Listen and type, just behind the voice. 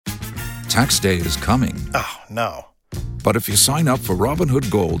Tax day is coming. Oh, no. But if you sign up for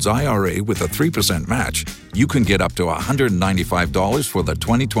Robinhood Gold's IRA with a 3% match, you can get up to $195 for the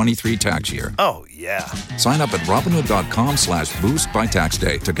 2023 tax year. Oh, yeah. Sign up at Robinhood.com/boost by tax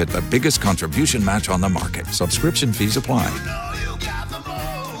day to get the biggest contribution match on the market. Subscription fees apply.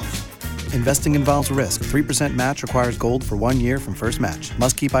 Investing involves risk. 3% match requires gold for 1 year from first match.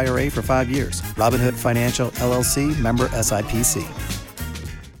 Must keep IRA for 5 years. Robinhood Financial, LLC, member SIPC.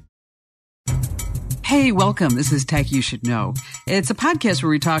 Hey, welcome. This is Tech You Should Know. It's a podcast where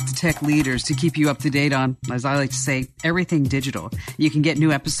we talk to tech leaders to keep you up to date on, as I like to say, everything digital. You can get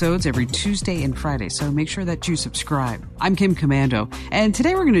new episodes every Tuesday and Friday, so make sure that you subscribe. I'm Kim Commando, and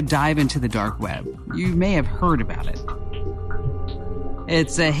today we're going to dive into the dark web. You may have heard about it.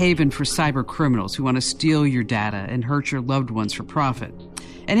 It's a haven for cyber criminals who want to steal your data and hurt your loved ones for profit.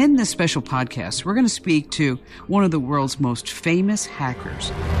 And in this special podcast, we're going to speak to one of the world's most famous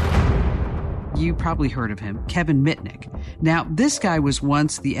hackers. You probably heard of him, Kevin Mitnick. Now, this guy was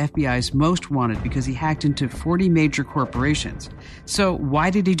once the FBI's most wanted because he hacked into 40 major corporations. So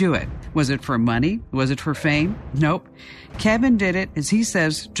why did he do it? Was it for money? Was it for fame? Nope. Kevin did it, as he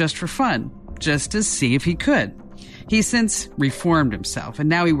says, just for fun, just to see if he could. He's since reformed himself, and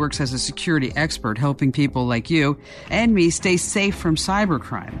now he works as a security expert, helping people like you and me stay safe from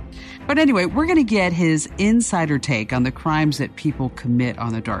cybercrime. But anyway, we're going to get his insider take on the crimes that people commit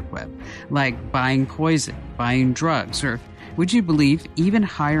on the dark web, like buying poison, buying drugs, or would you believe even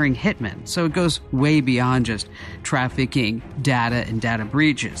hiring hitmen? So it goes way beyond just trafficking data and data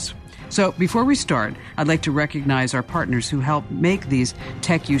breaches. So before we start, I'd like to recognize our partners who help make these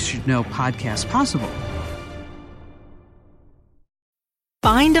Tech You Should Know podcasts possible.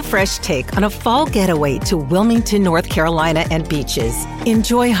 Find a fresh take on a fall getaway to Wilmington, North Carolina and beaches.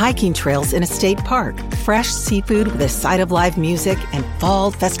 Enjoy hiking trails in a state park, fresh seafood with a side of live music, and fall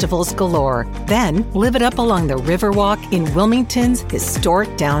festivals galore. Then live it up along the Riverwalk in Wilmington's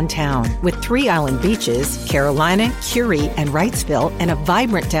historic downtown. With 3 island beaches, Carolina, Curie, and Wrightsville, and a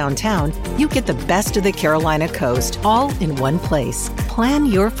vibrant downtown, you get the best of the Carolina coast all in one place. Plan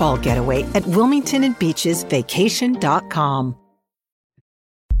your fall getaway at WilmingtonandBeachesVacation.com.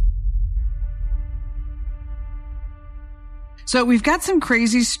 So we've got some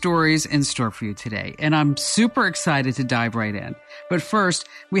crazy stories in store for you today, and I'm super excited to dive right in. But first,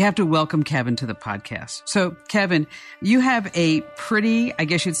 we have to welcome Kevin to the podcast. So, Kevin, you have a pretty, I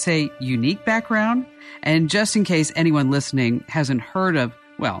guess you'd say, unique background. And just in case anyone listening hasn't heard of,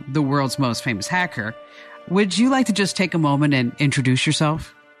 well, the world's most famous hacker, would you like to just take a moment and introduce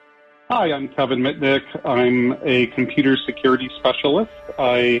yourself? Hi, I'm Kevin Mitnick. I'm a computer security specialist.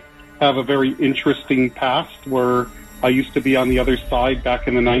 I have a very interesting past where I used to be on the other side back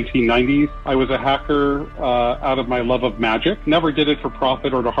in the 1990s. I was a hacker out of my love of magic. Never did it for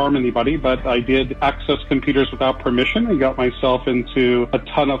profit or to harm anybody, but I did access computers without permission and got myself into a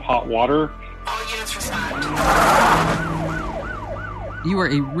ton of hot water. All units respond. You were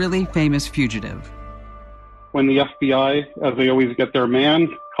a really famous fugitive. When the FBI, as they always get their man,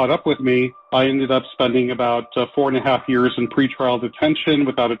 caught up with me, I ended up spending about 4.5 years in pretrial detention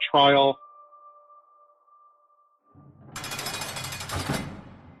without a trial.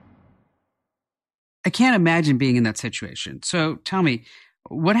 I can't imagine being in that situation. So tell me,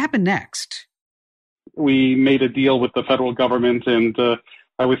 what happened next? We made a deal with the federal government, and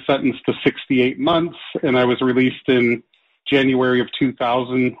I was sentenced to 68 months, and I was released in January of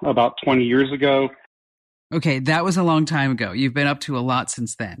 2000, about 20 years ago. Okay, that was a long time ago. You've been up to a lot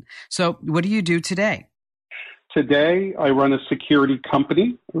since then. So what do you do today? Today, I run a security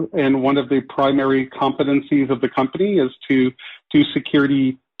company, and one of the primary competencies of the company is to do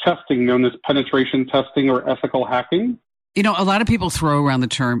security testing, known as penetration testing or ethical hacking. You know, a lot of people throw around the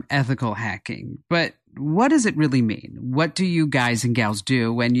term ethical hacking, but what does it really mean? What do you guys and gals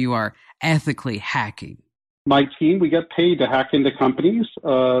do when you are ethically hacking? My team, we get paid to hack into companies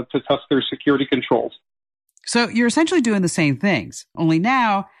to test their security controls. So you're essentially doing the same things, only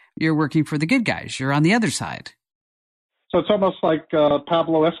now you're working for the good guys. You're on the other side. So it's almost like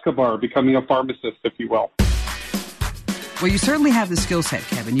Pablo Escobar becoming a pharmacist, if you will. Well, you certainly have the skill set,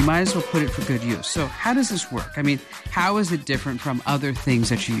 Kevin. You might as well put it for good use. So how does this work? I mean, how is it different from other things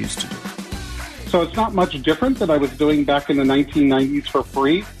that you used to do? So it's not much different than I was doing back in the 1990s for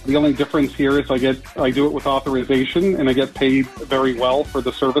free. The only difference here is I do it with authorization, and I get paid very well for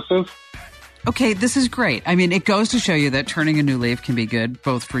the services. Okay, this is great. I mean, it goes to show you that turning a new leaf can be good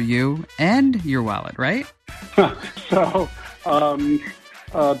both for you and your wallet, right? So,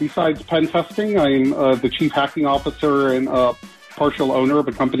 besides pen testing, I'm the chief hacking officer and partial owner of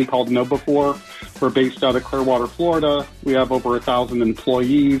a company called KnowBe4. We're based out of Clearwater, Florida. We have over 1,000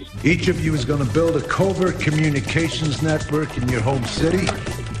 employees. Each of you is going to build a covert communications network in your home city.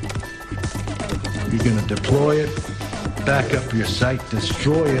 You're going to deploy it, back up your site,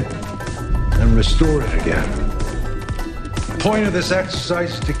 destroy it, and restore it again. The point of this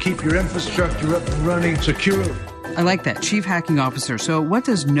exercise is to keep your infrastructure up and running securely. I like that. Chief Hacking Officer. So what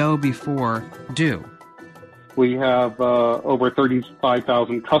does KnowBe4 do? We have over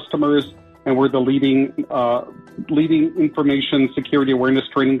 35,000 customers, and we're the leading information security awareness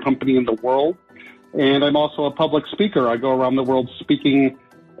training company in the world. And I'm also a public speaker. I go around the world speaking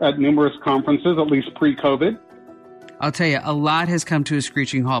at numerous conferences, at least pre-COVID. I'll tell you, a lot has come to a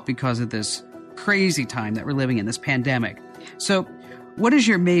screeching halt because of this crazy time that we're living in, this pandemic. So what is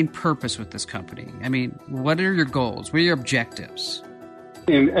your main purpose with this company? I mean, what are your goals? What are your objectives?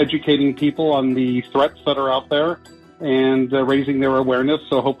 In educating people on the threats that are out there and raising their awareness,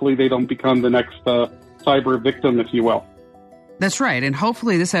 so hopefully they don't become the next cyber victim, if you will. That's right. And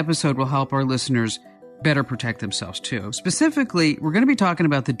hopefully this episode will help our listeners better protect themselves too. Specifically, we're going to be talking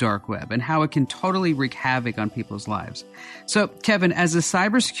about the dark web and how it can totally wreak havoc on people's lives. So, Kevin, as a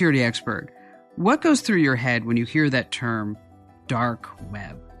cybersecurity expert, what goes through your head when you hear that term, dark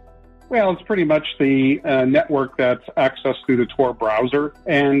web? Well, it's pretty much the network that's accessed through the Tor browser.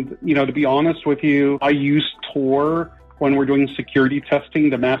 And, to be honest with you, I use Tor when we're doing security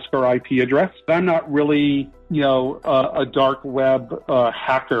testing to mask our IP address. I'm not really, a dark web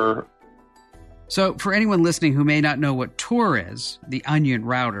hacker. So for anyone listening who may not know what Tor is, the Onion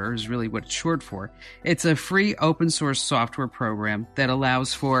router is really what it's short for. It's a free open source software program that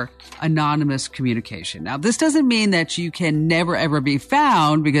allows for anonymous communication. Now, this doesn't mean that you can never ever be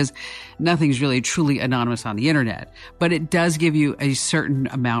found because nothing's really truly anonymous on the internet, but it does give you a certain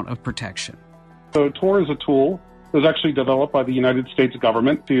amount of protection. So Tor is a tool that was actually developed by the United States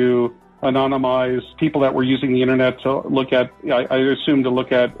government to anonymize people that were using the internet to look at, I assume, to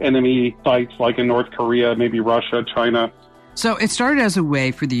look at enemy sites like in North Korea, maybe Russia, China. So it started as a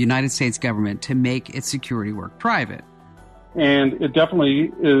way for the United States government to make its security work private. And it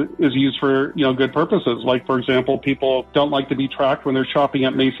definitely is used for, good purposes. Like, for example, people don't like to be tracked when they're shopping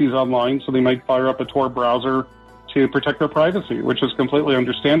at Macy's online, so they might fire up a Tor browser to protect their privacy, which is completely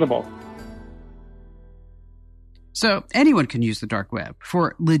understandable. So anyone can use the dark web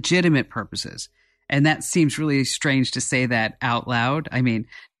for legitimate purposes. And that seems really strange to say that out loud. I mean,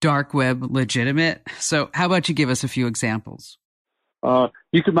 dark web legitimate. So how about you give us a few examples?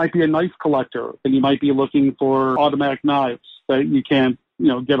 You might be a knife collector, and you might be looking for automatic knives that you can't,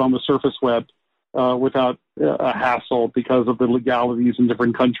 get on the surface web without a hassle because of the legalities in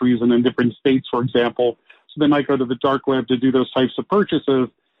different countries and in different states, for example. So they might go to the dark web to do those types of purchases,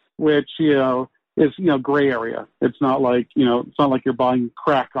 which, is, gray area. It's not like, it's not like you're buying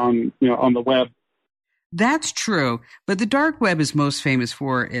crack on the web. That's true. But the dark web is most famous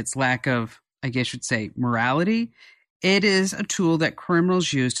for its lack of, I guess you'd say, morality. It is a tool that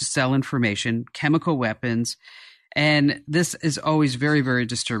criminals use to sell information, chemical weapons. And this is always very, very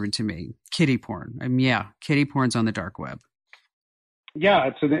disturbing to me. Kiddie porn. Kiddie porn's on the dark web. Yeah,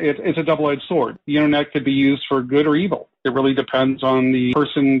 it's a double-edged sword. The internet could be used for good or evil. It really depends on the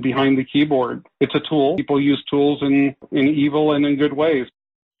person behind the keyboard. It's a tool. People use tools in evil and in good ways.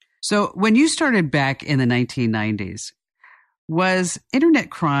 So when you started back in the 1990s, was internet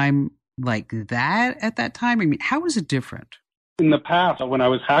crime like that at that time? I mean, how was it different? In the past, when I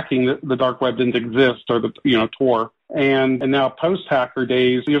was hacking, the dark web didn't exist, or Tor. And now post-hacker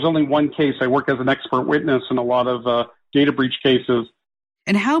days, there's only one case. I work as an expert witness in a lot of data breach cases.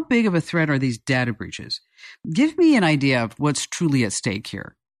 And how big of a threat are these data breaches? Give me an idea of what's truly at stake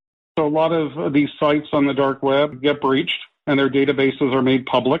here. So a lot of these sites on the dark web get breached and their databases are made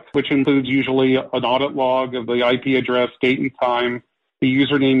public, which includes usually an audit log of the IP address, date and time, the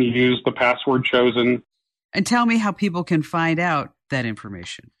username you used, the password chosen. And tell me how people can find out that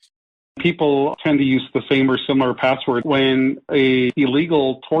information. People tend to use the same or similar password. When an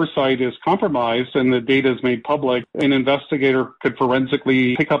illegal Tor site is compromised and the data is made public, an investigator could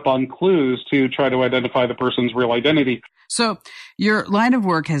forensically pick up on clues to try to identify the person's real identity. So your line of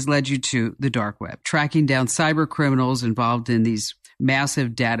work has led you to the dark web, tracking down cyber criminals involved in these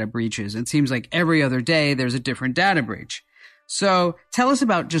massive data breaches. It seems like every other day there's a different data breach. So tell us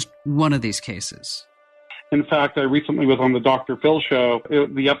about just one of these cases. In fact, I recently was on the Dr. Phil show.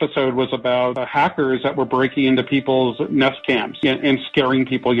 The episode was about hackers that were breaking into people's Nest Cams and scaring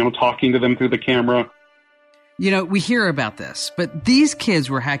people, talking to them through the camera. We hear about this, but these kids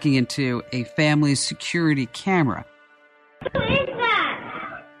were hacking into a family's security camera. Who is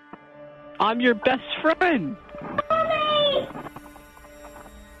that? I'm your best friend. Mommy!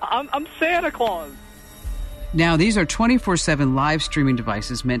 I'm Santa Claus. Now, these are 24/7 live streaming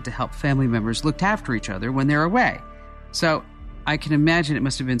devices meant to help family members look after each other when they're away. So I can imagine it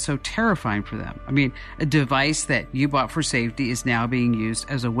must have been so terrifying for them. I mean, a device that you bought for safety is now being used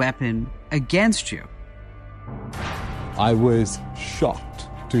as a weapon against you. I was shocked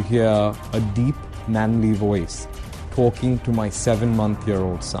to hear a deep, manly voice talking to my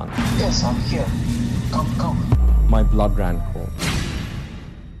 7-month-old son. Yes, I'm here. Come. My blood ran cold.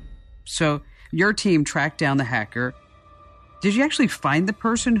 So your team tracked down the hacker. Did you actually find the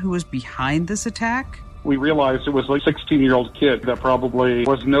person who was behind this attack? We realized it was a 16-year-old kid that probably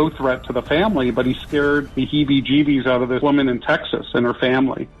was no threat to the family, but he scared the heebie-jeebies out of this woman in Texas and her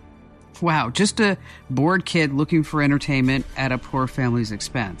family. Wow, just a bored kid looking for entertainment at a poor family's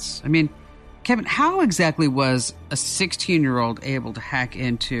expense. I mean, Kevin, how exactly was a 16-year-old able to hack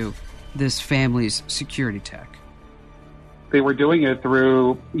into this family's security tech? They were doing it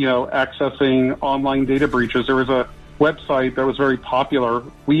through, accessing online data breaches. There was a website that was very popular.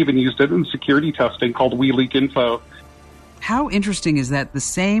 We even used it in security testing called WeLeakInfo. How interesting is that the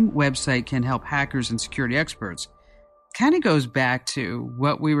same website can help hackers and security experts? Kind of goes back to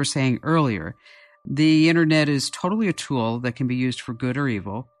what we were saying earlier. The internet is totally a tool that can be used for good or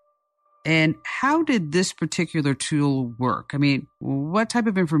evil. And how did this particular tool work? I mean, what type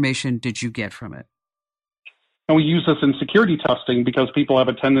of information did you get from it? And we use this in security testing because people have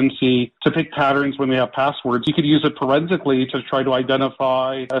a tendency to pick patterns when they have passwords. You could use it forensically to try to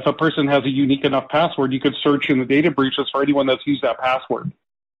identify if a person has a unique enough password. You could search in the data breaches for anyone that's used that password.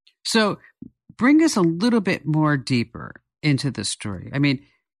 So bring us a little bit more deeper into this story. I mean,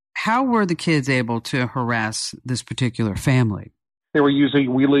 how were the kids able to harass this particular family? They were using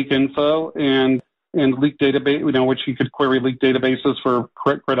WeLeakInfo and leak database, which you could query leak databases for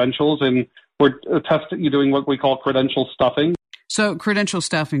credentials, and we're doing what we call credential stuffing. So credential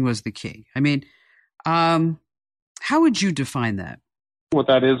stuffing was the key. I mean, how would you define that? What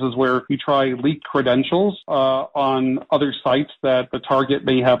that is where you try leak credentials on other sites that the target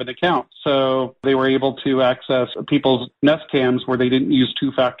may have an account. So they were able to access people's Nest cams where they didn't use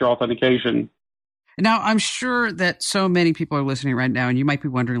two-factor authentication. Now, I'm sure that so many people are listening right now, and you might be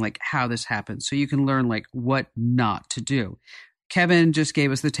wondering, how this happens. So you can learn, what not to do. Kevin just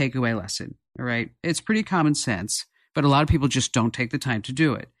gave us the takeaway lesson, all right? It's pretty common sense, but a lot of people just don't take the time to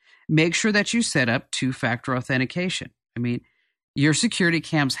do it. Make sure that you set up two-factor authentication. I mean, your security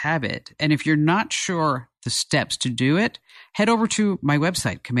cams have it, and if you're not sure the steps to do it, head over to my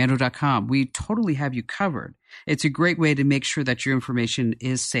website, komando.com. We totally have you covered. It's a great way to make sure that your information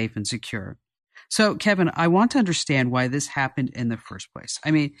is safe and secure. So, Kevin, I want to understand why this happened in the first place.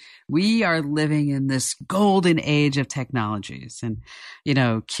 I mean, we are living in this golden age of technologies, and,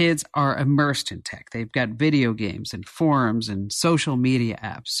 kids are immersed in tech. They've got video games and forums and social media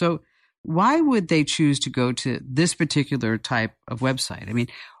apps. So why would they choose to go to this particular type of website? I mean,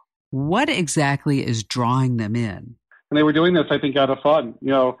 what exactly is drawing them in? And they were doing this, I think, out of fun.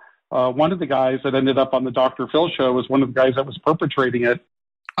 One of the guys that ended up on the Dr. Phil show was one of the guys that was perpetrating it.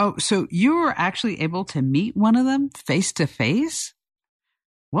 Oh, so you were actually able to meet one of them face to face?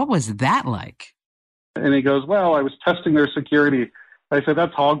 What was that like? And he goes, well, I was testing their security. I said,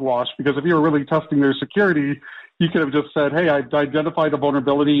 that's hogwash, because if you were really testing their security, you could have just said, hey, I've identified a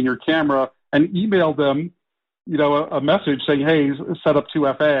vulnerability in your camera, and emailed them, a message saying, hey, set up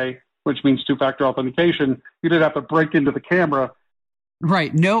 2FA, which means two-factor authentication. You didn't have to break into the camera.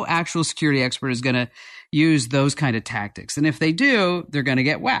 Right. No actual security expert is going to use those kind of tactics. And if they do, they're going to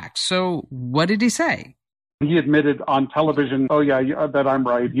get whacked. So what did he say? He admitted on television, oh, yeah, that I'm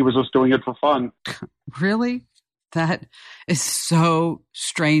right. He was just doing it for fun. Really? That is so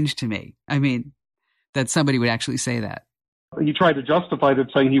strange to me. I mean, that somebody would actually say that. He tried to justify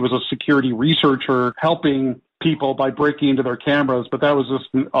it, saying he was a security researcher helping people by breaking into their cameras, but that was just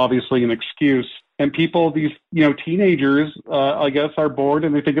obviously an excuse. And people, these teenagers, I guess, are bored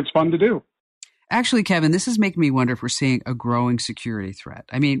and they think it's fun to do. Actually, Kevin, this is making me wonder if we're seeing a growing security threat.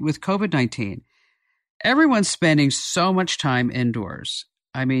 I mean, with COVID-19, everyone's spending so much time indoors.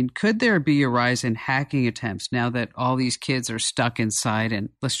 I mean, could there be a rise in hacking attempts now that all these kids are stuck inside? And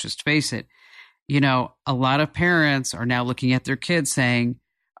let's just face it, a lot of parents are now looking at their kids saying,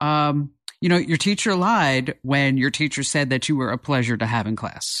 your teacher lied when your teacher said that you were a pleasure to have in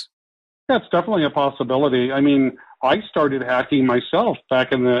class. That's definitely a possibility. I mean, I started hacking myself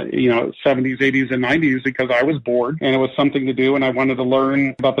back in the 70s, 80s, and 90s because I was bored and it was something to do and I wanted to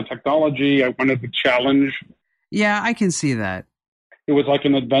learn about the technology. I wanted to challenge. Yeah, I can see that. It was like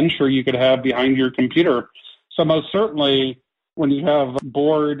an adventure you could have behind your computer. So most certainly when you have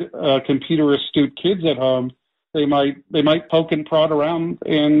bored, computer astute kids at home, They might poke and prod around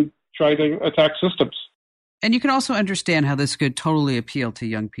and try to attack systems. And you can also understand how this could totally appeal to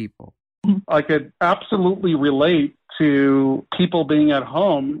young people. I could absolutely relate to people being at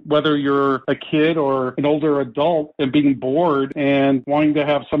home, whether you're a kid or an older adult, and being bored and wanting to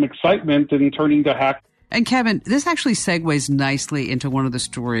have some excitement and turning to hack. And Kevin, this actually segues nicely into one of the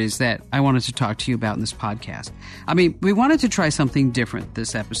stories that I wanted to talk to you about in this podcast. I mean, we wanted to try something different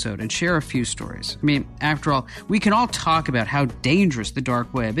this episode and share a few stories. I mean, after all, we can all talk about how dangerous the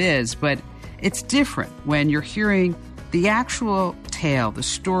dark web is, but it's different when you're hearing the actual tale, the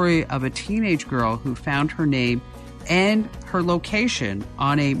story of a teenage girl who found her name and her location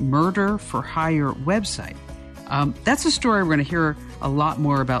on a murder-for-hire website. That's a story we're going to hear a lot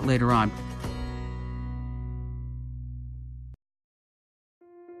more about later on.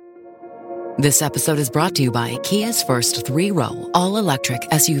 This episode is brought to you by Kia's first 3-row, all-electric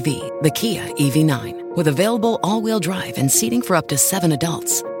SUV, the Kia EV9, with available all-wheel drive and seating for up to 7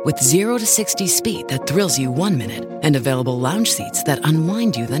 adults, with 0 to 60 speed that thrills you 1 minute and available lounge seats that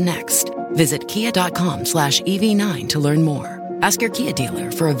unwind you the next. Visit kia.com/EV9 to learn more. Ask your Kia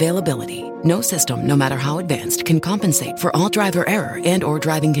dealer for availability. No system, no matter how advanced, can compensate for all driver error and or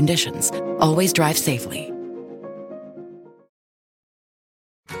driving conditions. Always drive safely.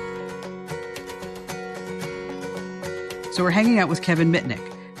 So we're hanging out with Kevin Mitnick,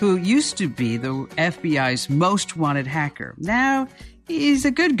 who used to be the FBI's most wanted hacker. Now he's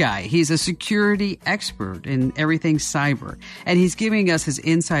a good guy. He's a security expert in everything cyber, and he's giving us his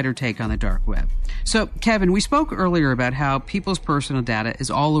insider take on the dark web. So, Kevin, we spoke earlier about how people's personal data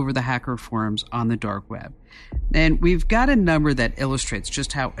is all over the hacker forums on the dark web. And we've got a number that illustrates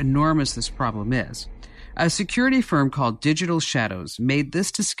just how enormous this problem is. A security firm called Digital Shadows made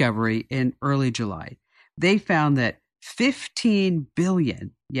this discovery in early July. They found that 15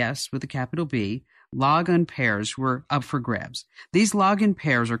 billion, yes, with a capital B, login pairs were up for grabs. These login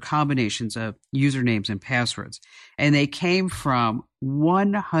pairs are combinations of usernames and passwords, and they came from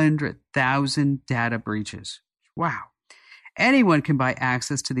 100,000 data breaches. Wow. Anyone can buy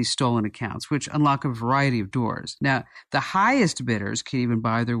access to these stolen accounts, which unlock a variety of doors. Now, the highest bidders can even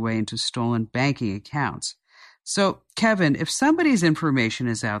buy their way into stolen banking accounts. So, Kevin, if somebody's information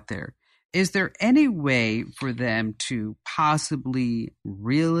is out there, is there any way for them to possibly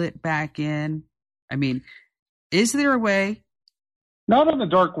reel it back in? I mean, is there a way? Not on the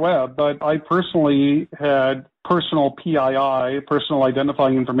dark web, but I personally had personal PII, personal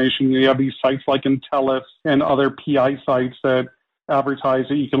identifying information. You have these sites like Intellis and other PI sites that advertise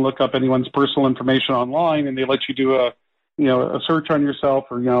that you can look up anyone's personal information online, and they let you do a search on yourself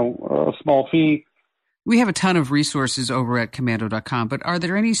for, a small fee. We have a ton of resources over at Komando.com, but are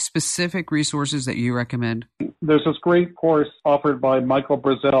there any specific resources that you recommend? There's this great course offered by Michael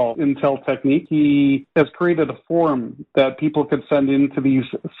Brazel, Intel Technique. He has created a form that people could send into these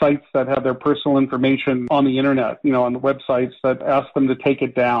sites that have their personal information on the internet, on the websites, that ask them to take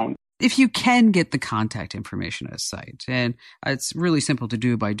it down. If you can get the contact information at a site, and it's really simple to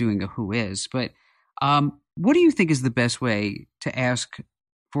do by doing a who is, but what do you think is the best way to ask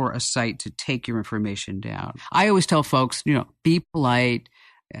for a site to take your information down? I always tell folks, be polite,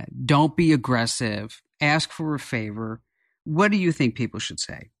 don't be aggressive, ask for a favor. What do you think people should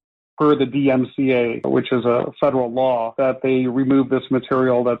say? Per the DMCA, which is a federal law, that they remove this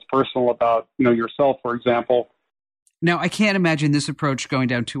material that's personal about, yourself, for example. Now, I can't imagine this approach going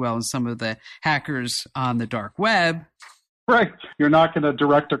down too well in some of the hackers on the dark web. Right. You're not going to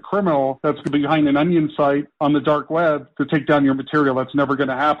direct a criminal that's behind an onion site on the dark web to take down your material. That's never going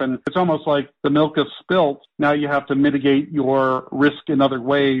to happen. It's almost like the milk is spilt. Now you have to mitigate your risk in other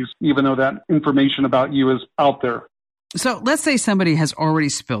ways, even though that information about you is out there. So let's say somebody has already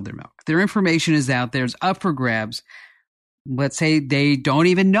spilled their milk. Their information is out there. It's up for grabs. Let's say they don't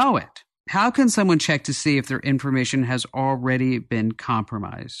even know it. How can someone check to see if their information has already been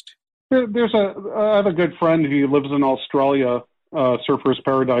compromised? I have a good friend who lives in Australia, Surfer's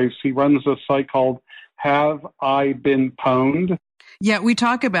Paradise. He runs a site called Have I Been Pwned? Yeah, we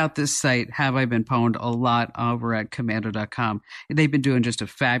talk about this site, Have I Been Pwned, a lot over at Komando.com. They've been doing just a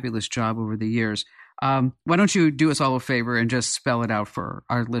fabulous job over the years. Why don't you do us all a favor and just spell it out for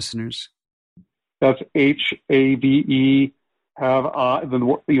our listeners? That's HAVE, have I,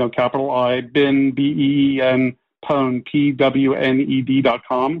 capital I, been, BEEN, pwned,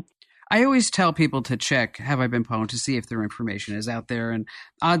 PWNED.com. I always tell people to check Have I Been Pwned to see if their information is out there, and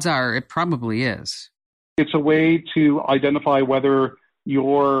odds are it probably is. It's a way to identify whether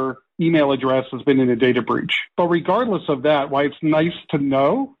your email address has been in a data breach. But regardless of that, why it's nice to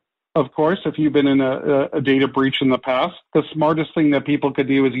know, of course, if you've been in a data breach in the past, the smartest thing that people could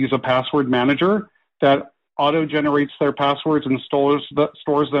do is use a password manager that auto-generates their passwords and stores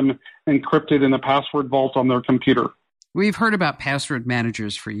them encrypted in a password vault on their computer. We've heard about password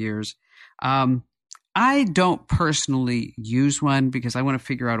managers for years. I don't personally use one because I want to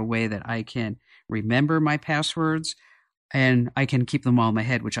figure out a way that I can remember my passwords and I can keep them all in my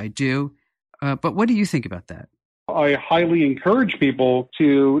head, which I do. But what do you think about that? I highly encourage people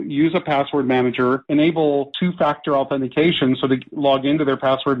to use a password manager, enable two-factor authentication. So to log into their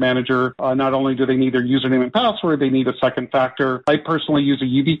password manager, not only do they need their username and password, they need a second factor. I personally use a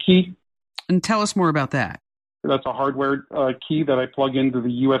YubiKey. And tell us more about that. That's a hardware key that I plug into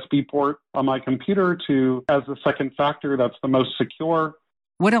the USB port on my computer as the second factor. That's the most secure.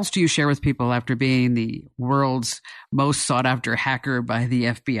 What else do you share with people after being the world's most sought-after hacker by the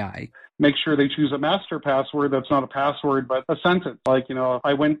FBI? Make sure they choose a master password that's not a password, but a sentence. Like,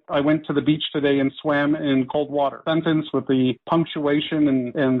 I went to the beach today and swam in cold water. Sentence with the punctuation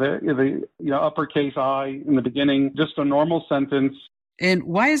and the uppercase I in the beginning. Just a normal sentence. And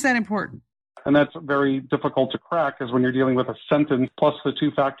why is that important? And that's very difficult to crack, because when you're dealing with a sentence plus the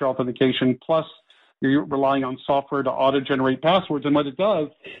two-factor authentication plus you're relying on software to auto-generate passwords. And what it does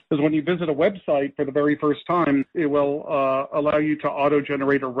is when you visit a website for the very first time, it will allow you to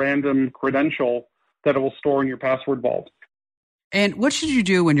auto-generate a random credential that it will store in your password vault. And what should you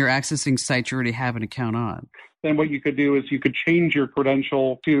do when you're accessing sites you already have an account on? Then what you could do is you could change your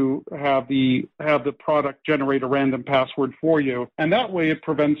credential to have the product generate a random password for you. And that way it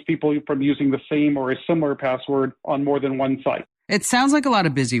prevents people from using the same or a similar password on more than one site. It sounds like a lot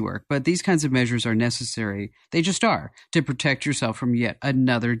of busy work, but these kinds of measures are necessary. They just are, to protect yourself from yet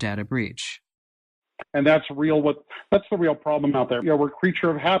another data breach. And that's the real problem out there. We're a creature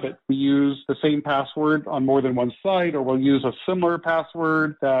of habit. We use the same password on more than one site, or we'll use a similar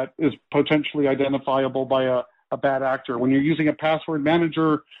password that is potentially identifiable by a bad actor. When you're using a password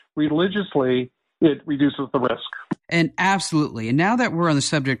manager religiously, it reduces the risk. And absolutely. And now that we're on the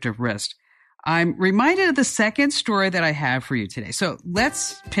subject of risk, I'm reminded of the second story that I have for you today. So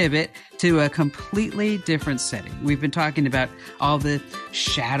let's pivot to a completely different setting. We've been talking about all the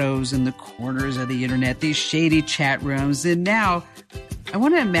shadows and the corners of the internet, these shady chat rooms. And now I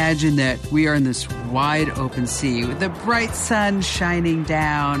want to imagine that we are in this wide open sea with the bright sun shining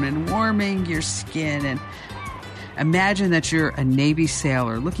down and warming your skin. And imagine that you're a Navy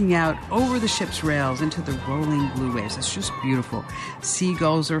sailor looking out over the ship's rails into the rolling blue waves. It's just beautiful.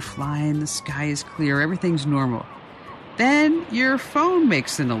 Seagulls are flying, the sky is clear, everything's normal. Then your phone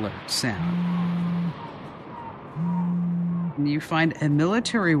makes an alert sound. And you find a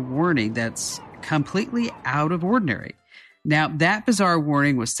military warning that's completely out of ordinary. Now, that bizarre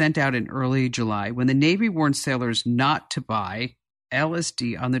warning was sent out in early July when the Navy warned sailors not to buy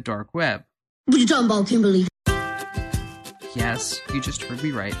LSD on the dark web. What are you talking about, Kimberly? Yes, you just heard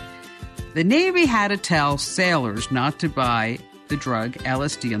me right. The Navy had to tell sailors not to buy the drug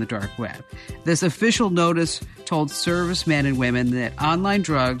LSD on the dark web. This official notice told servicemen and women that online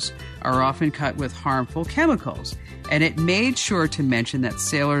drugs are often cut with harmful chemicals, and it made sure to mention that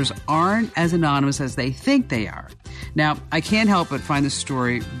sailors aren't as anonymous as they think they are. Now, I can't help but find this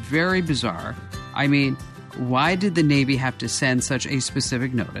story very bizarre. I mean, why did the Navy have to send such a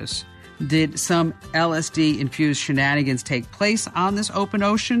specific notice? Did some LSD-infused shenanigans take place on this open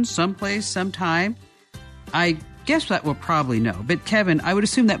ocean, someplace, sometime? I guess that we'll probably know. But Kevin, I would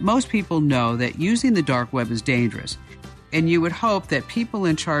assume that most people know that using the dark web is dangerous. And you would hope that people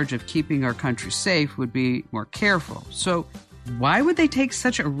in charge of keeping our country safe would be more careful. So why would they take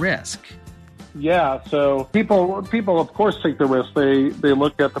such a risk? Yeah, so people of course take the risk. They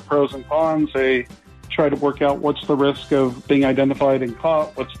look at the pros and cons. They try to work out what's the risk of being identified and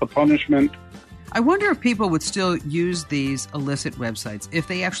caught, what's the punishment. I wonder if people would still use these illicit websites if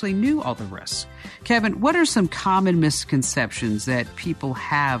they actually knew all the risks. Kevin, what are some common misconceptions that people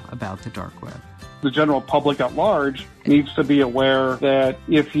have about the dark web? The general public at large needs to be aware that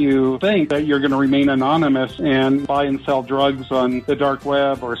if you think that you're going to remain anonymous and buy and sell drugs on the dark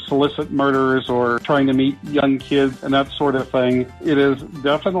web or solicit murders or trying to meet young kids and that sort of thing, it is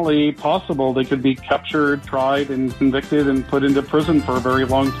definitely possible they could be captured, tried, and convicted and put into prison for a very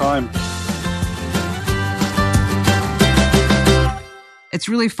long time. It's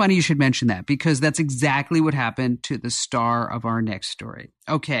really funny you should mention that because that's exactly what happened to the star of our next story.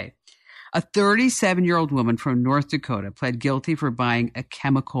 Okay. A 37-year-old woman from North Dakota pled guilty for buying a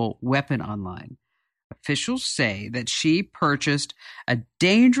chemical weapon online. Officials say that she purchased a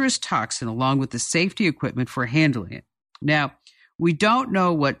dangerous toxin along with the safety equipment for handling it. Now, we don't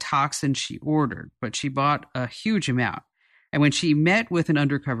know what toxin she ordered, but she bought a huge amount. And when she met with an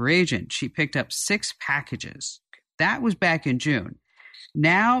undercover agent, she picked up 6 packages. That was back in June.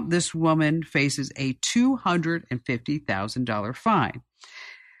 Now this woman faces a $250,000 fine.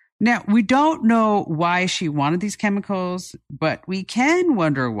 Now, we don't know why she wanted these chemicals, but we can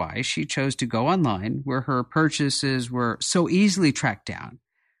wonder why she chose to go online where her purchases were so easily tracked down.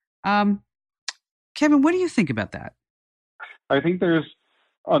 Kevin, what do you think about that? I think there's,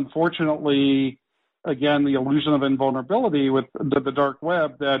 unfortunately, again, the illusion of invulnerability with the dark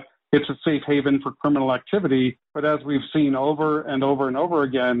web, that it's a safe haven for criminal activity. But as we've seen over and over and over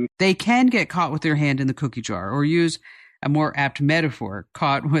again, they can get caught with their hand in the cookie jar, or use a more apt metaphor,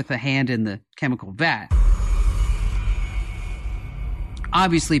 caught with a hand in the chemical vat.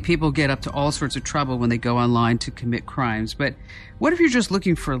 Obviously, people get up to all sorts of trouble when they go online to commit crimes, but what if you're just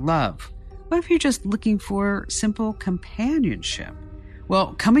looking for love? What if you're just looking for simple companionship?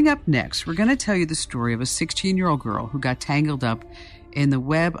 Well, coming up next, we're going to tell you the story of a 16-year-old girl who got tangled up in the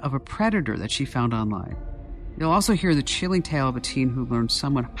web of a predator that she found online. You'll also hear the chilling tale of a teen who learned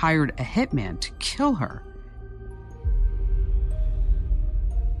someone hired a hitman to kill her.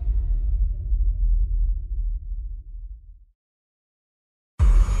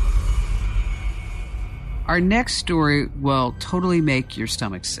 Our next story will totally make your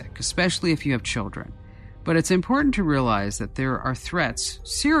stomach sick, especially if you have children. But it's important to realize that there are threats,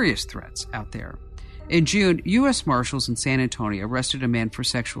 serious threats, out there. In June, U.S. Marshals in San Antonio arrested a man for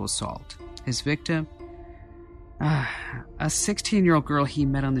sexual assault. His victim, a 16-year-old girl he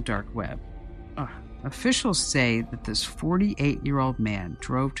met on the dark web. Officials say that this 48-year-old man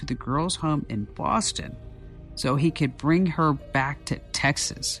drove to the girl's home in Boston so he could bring her back to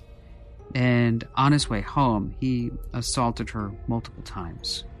Texas. And on his way home, he assaulted her multiple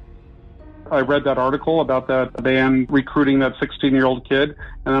times. I read that article about that man recruiting that 16-year-old kid,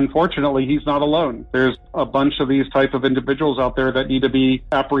 and unfortunately, he's not alone. There's a bunch of these type of individuals out there that need to be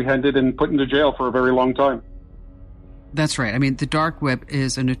apprehended and put into jail for a very long time. That's right. I mean, the dark web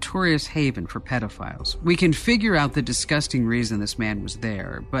is a notorious haven for pedophiles. We can figure out the disgusting reason this man was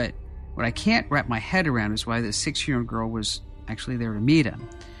there, but what I can't wrap my head around is why this 16-year-old girl was actually there to meet him.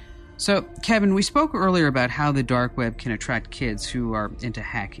 So, Kevin, we spoke earlier about how the dark web can attract kids who are into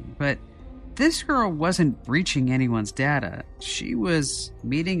hacking, but this girl wasn't breaching anyone's data. She was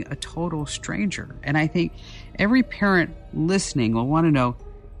meeting a total stranger. And I think every parent listening will want to know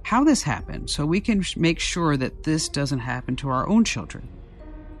how this happened so we can make sure that this doesn't happen to our own children.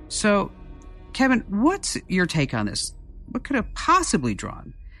 So, Kevin, what's your take on this? What could have possibly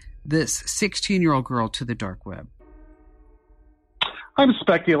drawn this 16-year-old girl to the dark web? I'm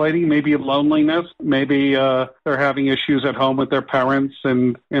speculating, maybe loneliness, maybe they're having issues at home with their parents,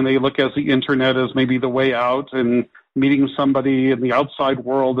 and they look at the internet as maybe the way out, and meeting somebody in the outside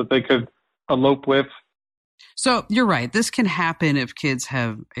world that they could elope with. So you're right. This can happen if kids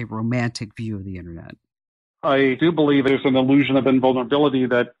have a romantic view of the internet. I do believe there's an illusion of invulnerability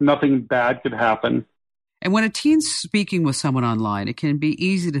that nothing bad could happen. And when a teen's speaking with someone online, it can be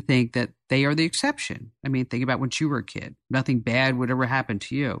easy to think that they are the exception. I mean, think about when you were a kid. Nothing bad would ever happen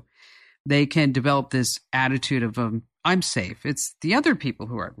to you. They can develop this attitude of, I'm safe. It's the other people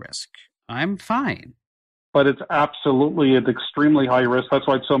who are at risk. I'm fine. But it's absolutely an extremely high risk. That's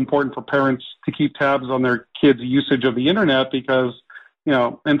why it's so important for parents to keep tabs on their kids' usage of the internet because,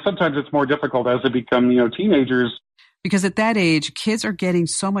 and sometimes it's more difficult as they become, teenagers. Because at that age, kids are getting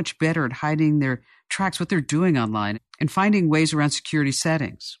so much better at hiding their tracks, what they're doing online, and finding ways around security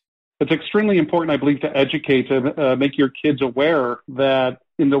settings. It's extremely important, I believe, to educate, to make your kids aware that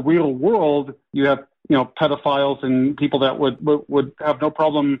in the real world, you have, pedophiles and people that would have no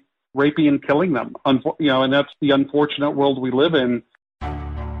problem raping and killing them. And that's the unfortunate world we live in.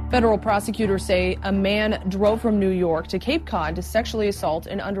 Federal prosecutors say a man drove from New York to Cape Cod to sexually assault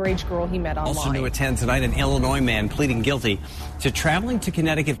an underage girl he met online. Also new at 10 tonight, an Illinois man pleading guilty to traveling to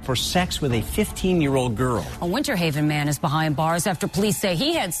Connecticut for sex with a 15-year-old girl. A Winter Haven man is behind bars after police say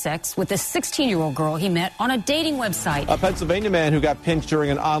he had sex with a 16-year-old girl he met on a dating website. A Pennsylvania man who got pinched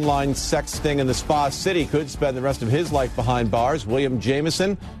during an online sex sting in the Spa City could spend the rest of his life behind bars. William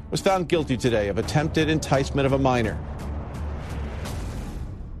Jameson was found guilty today of attempted enticement of a minor.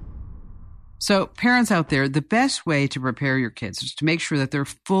 So parents out there, the best way to prepare your kids is to make sure that they're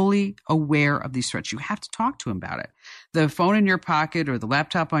fully aware of these threats. You have to talk to them about it. The phone in your pocket or the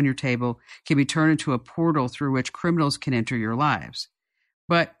laptop on your table can be turned into a portal through which criminals can enter your lives.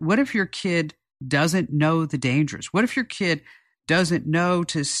 But what if your kid doesn't know the dangers? What if your kid doesn't know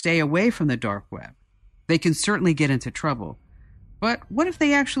to stay away from the dark web? They can certainly get into trouble. But what if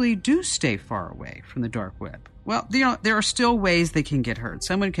they actually do stay far away from the dark web? Well, there are still ways they can get hurt.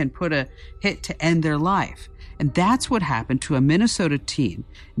 Someone can put a hit to end their life. And that's what happened to a Minnesota teen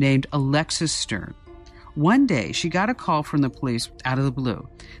named Alexis Stern. One day, she got a call from the police out of the blue.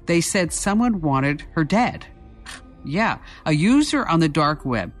 They said someone wanted her dead. Yeah, a user on the dark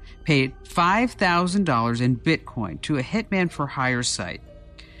web paid $5,000 in Bitcoin to a hitman for hire site.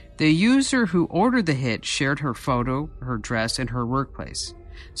 The user who ordered the hit shared her photo, her address, and her workplace.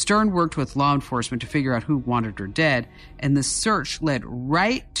 Stern worked with law enforcement to figure out who wanted her dead, and the search led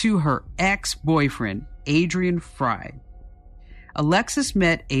right to her ex-boyfriend, Adrian Fry. Alexis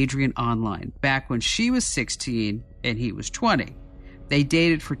met Adrian online back when she was 16 and he was 20. They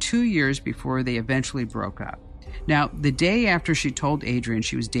dated for 2 years before they eventually broke up. Now, the day after she told Adrian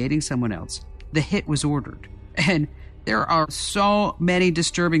she was dating someone else, the hit was ordered. And there are so many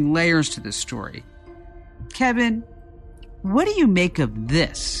disturbing layers to this story. Kevin, what do you make of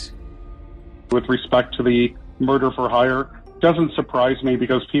this? With respect to the murder for hire, doesn't surprise me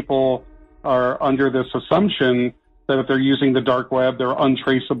because people are under this assumption that if they're using the dark web, they're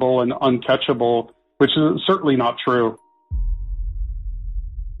untraceable and uncatchable, which is certainly not true.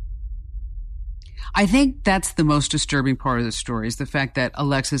 I think that's the most disturbing part of the story is the fact that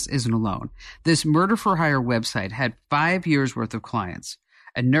Alexis isn't alone. This murder for hire website had 5 years worth of clients.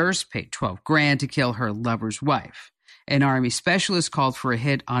 A nurse paid $12,000 to kill her lover's wife. An Army specialist called for a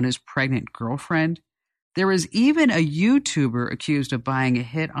hit on his pregnant girlfriend. There was even a YouTuber accused of buying a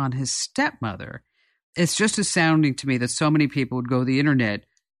hit on his stepmother. It's just astounding to me that so many people would go to the internet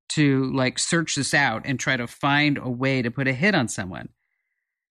to search this out and try to find a way to put a hit on someone.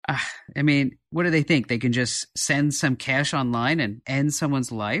 I mean, what do they think? They can just send some cash online and end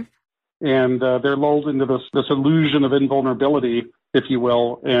someone's life? And they're lulled into this illusion of invulnerability, if you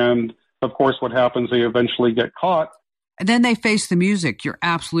will. And, of course, what happens, they eventually get caught. And then they face the music. You're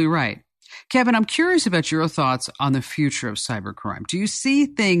absolutely right. Kevin, I'm curious about your thoughts on the future of cybercrime. Do you see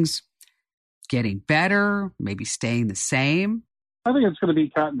things getting better, maybe staying the same? I think it's going to be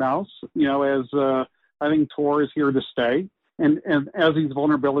cat and mouse, as I think Tor is here to stay. And as these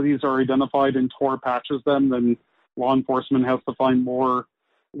vulnerabilities are identified and Tor patches them, then law enforcement has to find more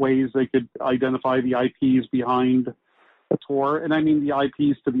ways they could identify the IPs behind the Tor. And I mean the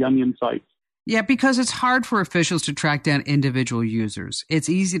IPs to the Onion sites. Yeah, because it's hard for officials to track down individual users. It's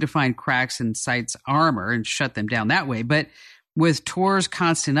easy to find cracks in sites' armor and shut them down that way. But with Tor's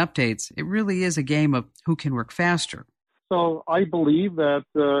constant updates, it really is a game of who can work faster. So I believe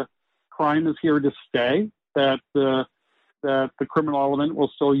that crime is here to stay, that the criminal element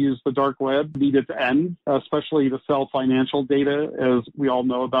will still use the dark web, need its end, especially to sell financial data, as we all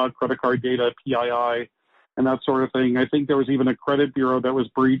know about, credit card data, PII, and that sort of thing. I think there was even a credit bureau that was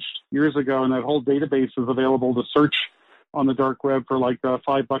breached years ago, and that whole database is available to search on the dark web for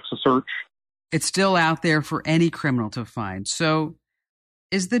 $5 a search. It's still out there for any criminal to find. So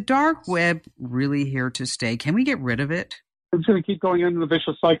is the dark web really here to stay? Can we get rid of it? It's going to keep going into the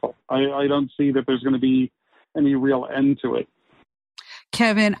vicious cycle. I don't see that there's going to be any real end to it.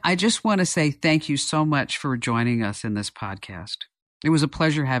 Kevin, I just want to say thank you so much for joining us in this podcast. It was a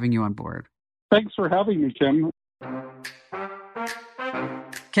pleasure having you on board. Thanks for having me, Kim.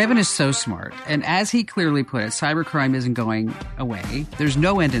 Kevin is so smart, and as he clearly put it, cybercrime isn't going away. There's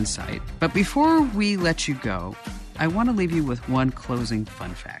no end in sight. But before we let you go, I want to leave you with one closing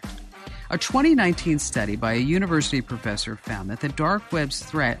fun fact. A 2019 study by a university professor found that the dark web's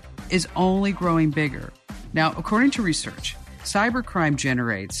threat is only growing bigger. Now, according to research, cybercrime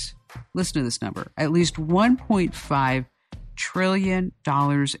generates, listen to this number, at least $1.5 trillion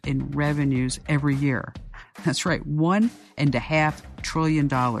in revenues every year. That's right, $1.5 trillion.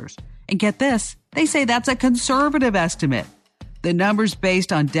 And get this, they say that's a conservative estimate. The number's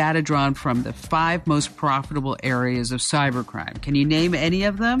based on data drawn from the 5 most profitable areas of cybercrime. Can you name any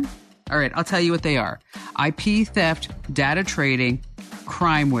of them? All right, I'll tell you what they are. IP theft, data trading,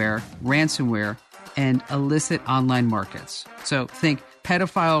 crimeware, ransomware, and illicit online markets. So think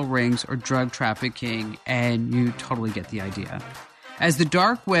pedophile rings or drug trafficking, and you totally get the idea. As the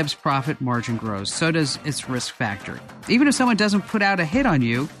dark web's profit margin grows, so does its risk factor. Even if someone doesn't put out a hit on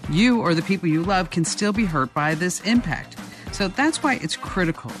you, you or the people you love can still be hurt by this impact. So that's why it's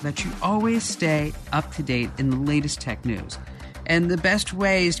critical that you always stay up to date in the latest tech news. And the best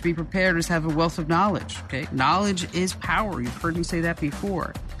way is to be prepared is have a wealth of knowledge. Okay, knowledge is power. You've heard me say that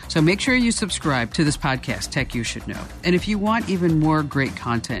before. So make sure you subscribe to this podcast, Tech You Should Know. And if you want even more great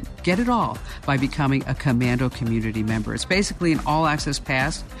content, get it all by becoming a Komando community member. It's basically an all-access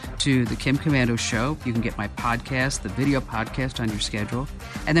pass to the Kim Komando Show. You can get my podcast, the video podcast on your schedule.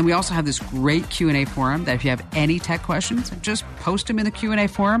 And then we also have this great Q&A forum that if you have any tech questions, just post them in the Q&A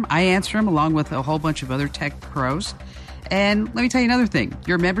forum. I answer them along with a whole bunch of other tech pros. And let me tell you another thing.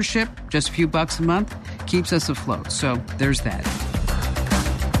 Your membership, just a few bucks a month, keeps us afloat. So there's that.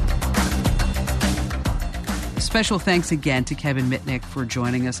 Special thanks again to Kevin Mitnick for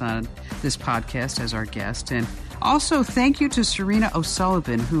joining us on this podcast as our guest. And also thank you to Serena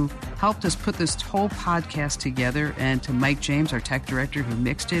O'Sullivan, who helped us put this whole podcast together, and to Mike James, our tech director, who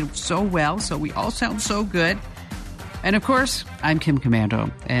mixed it so well, so we all sound so good. And of course, I'm Kim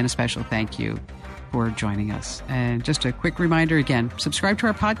Commando, and a special thank you for joining us. And just a quick reminder again, subscribe to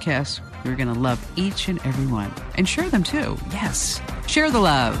our podcast. We're going to love each and every one. And share them too. Yes, share the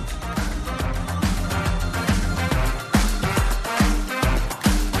love.